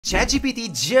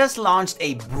ChatGPT just launched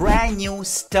a brand new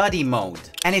study mode,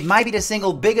 and it might be the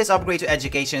single biggest upgrade to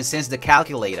education since the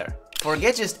calculator.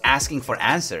 Forget just asking for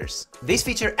answers. This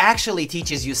feature actually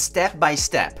teaches you step by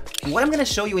step. And what I'm gonna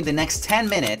show you in the next 10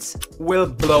 minutes will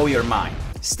blow your mind.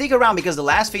 Stick around because the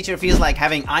last feature feels like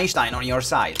having Einstein on your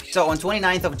side. So on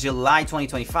 29th of July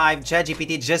 2025,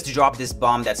 ChatGPT just dropped this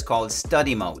bomb that's called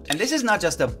Study Mode. And this is not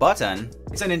just a button,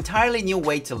 it's an entirely new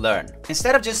way to learn.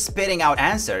 Instead of just spitting out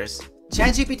answers,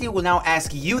 ChatGPT will now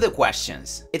ask you the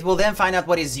questions. It will then find out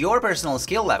what is your personal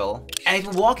skill level, and it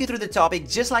will walk you through the topic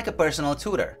just like a personal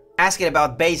tutor. Ask it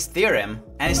about Bayes' theorem,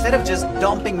 and instead of just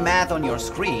dumping math on your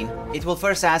screen, it will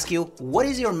first ask you, what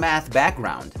is your math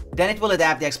background? Then it will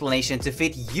adapt the explanation to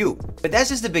fit you. But that's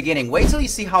just the beginning. Wait till you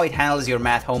see how it handles your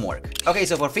math homework. Okay,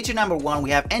 so for feature number 1,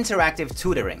 we have interactive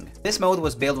tutoring. This mode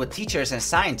was built with teachers and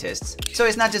scientists, so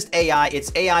it's not just AI,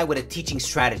 it's AI with a teaching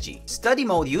strategy. Study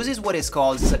mode uses what is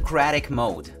called Socratic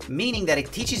mode, meaning that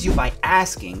it teaches you by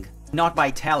asking, not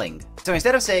by telling. So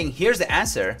instead of saying, here's the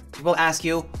answer, it will ask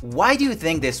you, why do you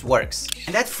think this works?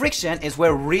 And that friction is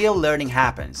where real learning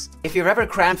happens. If you've ever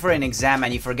crammed for an exam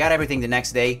and you forgot everything the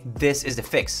next day, this is the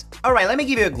fix. Alright, let me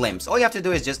give you a glimpse. All you have to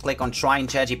do is just click on Try in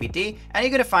ChatGPT, and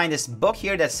you're gonna find this book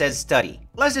here that says Study.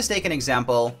 Let's just take an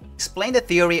example. Explain the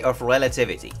theory of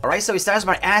relativity. Alright, so it starts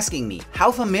by asking me,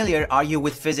 how familiar are you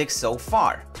with physics so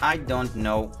far? I don't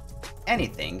know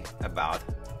anything about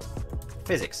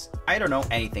physics. I don't know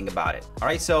anything about it.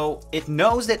 Alright, so it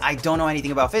knows that I don't know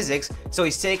anything about physics, so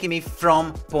it's taking me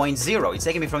from point zero. It's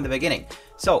taking me from the beginning.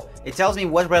 So it tells me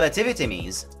what relativity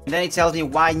means, and then it tells me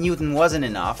why Newton wasn't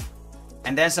enough,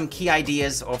 and then some key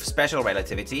ideas of special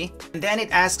relativity. And then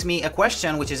it asks me a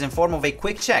question which is in form of a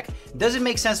quick check. Does it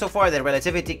make sense so far that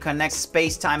relativity connects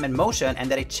space, time, and motion,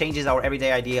 and that it changes our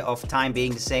everyday idea of time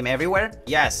being the same everywhere?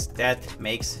 Yes, that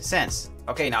makes sense.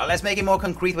 Okay, now let's make it more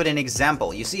concrete with an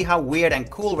example. You see how weird and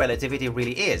cool relativity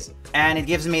really is. And it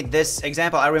gives me this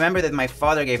example. I remember that my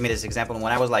father gave me this example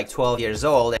when I was like 12 years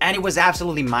old, and it was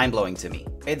absolutely mind-blowing to me.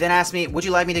 It then asked me, would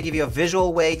you like me to give you a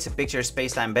visual way to picture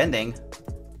space-time bending?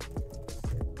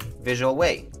 Visual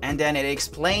way. And then it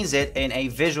explains it in a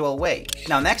visual way.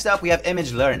 Now next up we have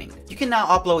image learning. You can now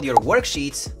upload your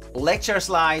worksheets, lecture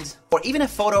slides, or even a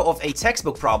photo of a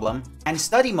textbook problem, and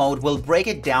study mode will break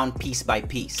it down piece by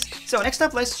piece. So next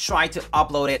up, let's try to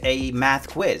upload it a math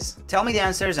quiz. Tell me the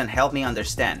answers and help me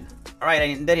understand. Alright,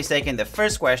 and then it's taking the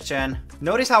first question.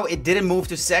 Notice how it didn't move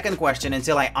to second question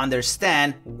until I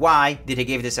understand why did he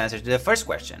give this answer to the first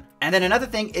question. And then another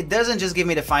thing, it doesn't just give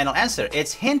me the final answer,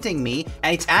 it's hinting me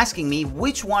and it's asking me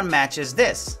which one matches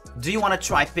this. Do you want to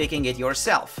try picking it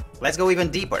yourself? Let's go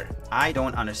even deeper. I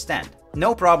don't understand.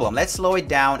 No problem, let's slow it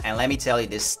down and let me tell you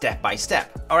this step by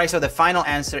step. Alright, so the final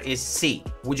answer is C.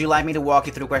 Would you like me to walk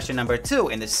you through question number 2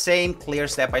 in the same clear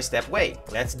step-by-step way?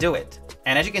 Let's do it.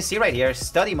 And as you can see right here,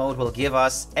 study mode will give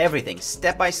us everything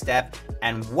step by step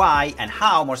and why and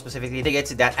how more specifically to get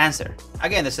to that answer.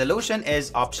 Again, the solution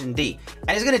is option D,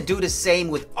 and it's gonna do the same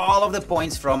with all of the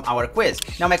points from our quiz.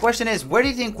 Now my question is, where do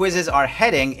you think quizzes are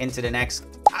heading into the next,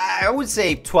 I would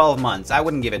say 12 months. I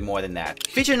wouldn't give it more than that.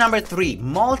 Feature number 3,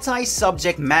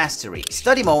 multi-subject mastery.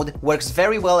 Study mode works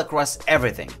very well across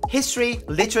everything. History,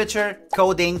 literature,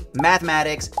 coding,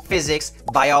 mathematics, physics,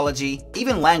 biology,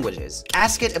 even languages.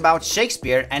 Ask it about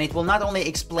Shakespeare and it will not only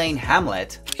explain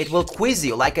Hamlet, it will quiz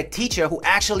you like a teacher who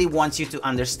actually wants you to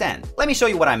understand. Let me show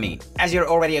you what I mean. As you're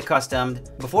already accustomed,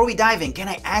 before we dive in, can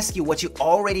I ask you what you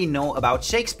already know about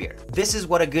Shakespeare? This is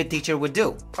what a good teacher would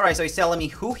do. Alright, so he's telling me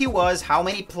who he was, how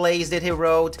many plays that he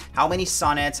wrote, how many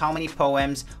sonnets, how many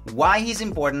poems, why he's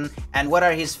important, and what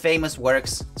are his famous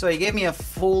works. So he gave me a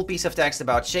full piece of text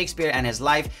about Shakespeare and his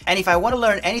life, and if I want to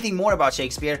learn anything more about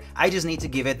Shakespeare, I just need to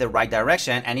give it the right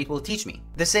direction and it will teach me.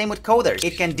 The same with coders.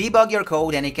 It can debug your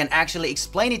code and it can actually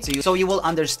explain it to you so you will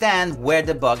understand where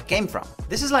the bug came from.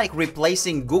 This is like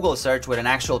replacing Google search with an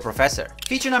actual professor.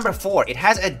 Feature number 4, it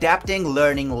has adapting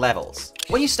learning levels.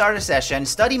 When you start a session,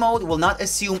 study mode will not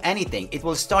assume anything. It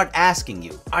will start asking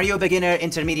you, are you a beginner,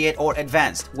 intermediate, or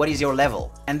advanced? What is your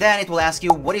level? And then it will ask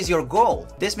you, what is your goal?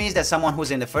 This means that someone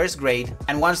who's in the first grade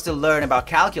and wants to learn about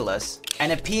calculus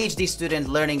and a PhD student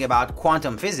learning about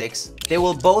quantum physics, they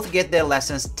will both get their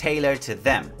lessons tailored to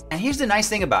them. And here's the nice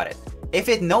thing about it. If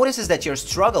it notices that you're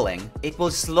struggling, it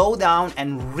will slow down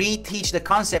and reteach the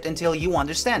concept until you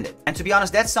understand it. And to be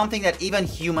honest, that's something that even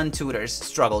human tutors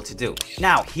struggle to do.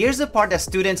 Now, here's the part that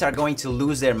students are going to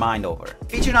lose their mind over.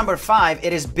 Feature number 5,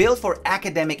 it is built for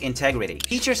academic integrity.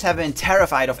 Teachers have been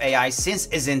terrified of AI since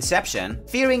its inception,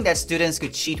 fearing that students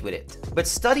could cheat with it. But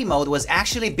study mode was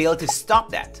actually built to stop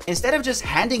that. Instead of just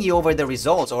handing you over the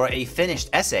results or a finished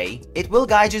essay, it will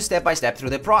guide you step by step through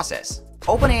the process.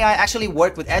 OpenAI actually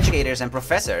worked with educators and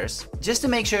professors just to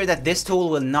make sure that this tool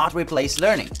will not replace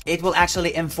learning. It will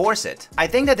actually enforce it. I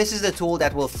think that this is the tool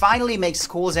that will finally make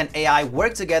schools and AI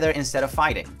work together instead of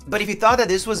fighting. But if you thought that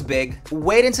this was big,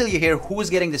 wait until you hear who's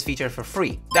getting this feature for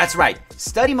free. That's right,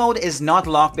 Study Mode is not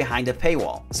locked behind a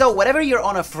paywall. So whatever you're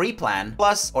on a free plan,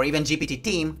 Plus, or even GPT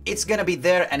Team, it's gonna be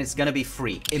there and it's gonna be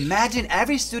free. Imagine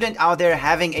every student out there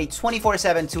having a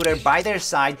 24/7 tutor by their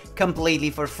side completely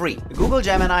for free. Google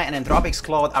Gemini and Anthropic's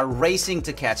Claude are racing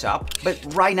to catch up, but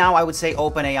right now I would say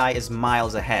OpenAI is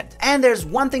miles ahead. And there's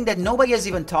one thing that nobody has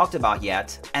even talked about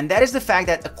yet, and that is the fact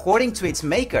that according to its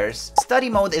makers, Study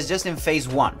Mode is just in phase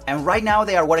 1. And right now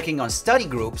they are working on study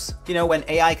groups, when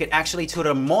AI could actually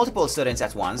tutor multiple students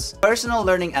at once, personal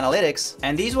learning analytics,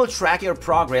 and these will track your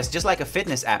progress just like a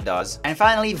fitness app does. And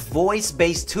finally,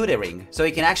 voice-based tutoring, so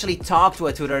you can actually talk to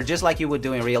a tutor just like you would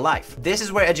do in real life. This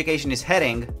is where education is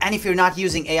heading, and if you're not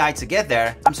using AI to get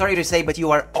there, I'm sorry to say, but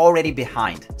you are already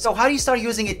behind. So how do you start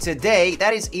using it today?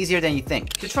 That is easier than you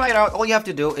think. To try it out, all you have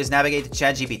to do is navigate to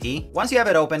ChatGPT. Once you have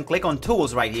it open, click on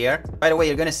Tools right here. By the way,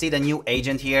 you're gonna see the new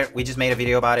agent here. We just made a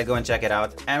video about it, go and check it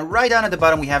out. And right down at the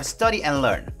bottom, we have Study and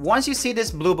Learn. Once you see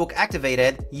this blue book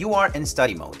activated, you are in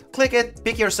study mode. Click it,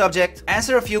 pick your subject,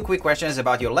 answer a few quick questions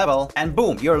about your level, and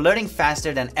boom, you're learning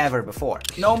faster than ever before.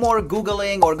 No more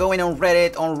Googling or going on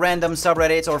Reddit, on random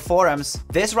subreddits or forums.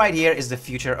 This right here is the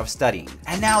future of studying.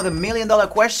 And now the million-dollar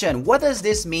question, what does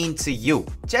this mean to you?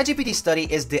 ChatGPT Study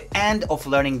is the end of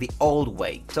learning the old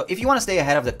way. So if you want to stay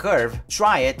ahead of the curve,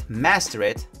 try it, master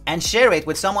it, and share it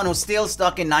with someone who's still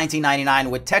stuck in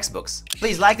 1999 with textbooks.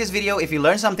 Please like this video if you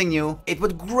learned something new. It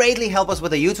would greatly help us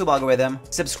with the YouTube algorithm.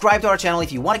 Subscribe to our channel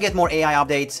if you want to get more AI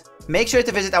updates. Make sure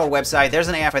to visit our website, there's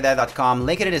an AIforthat.com,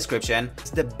 link in the description.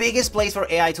 It's the biggest place for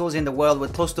AI tools in the world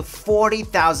with close to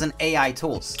 40,000 AI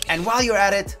tools. And while you're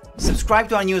at it, subscribe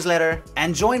to our newsletter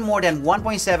and join more than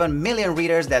 1.7 million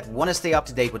readers that want to stay up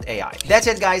to date with AI. That's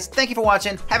it guys, thank you for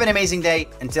watching, have an amazing day,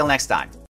 until next time.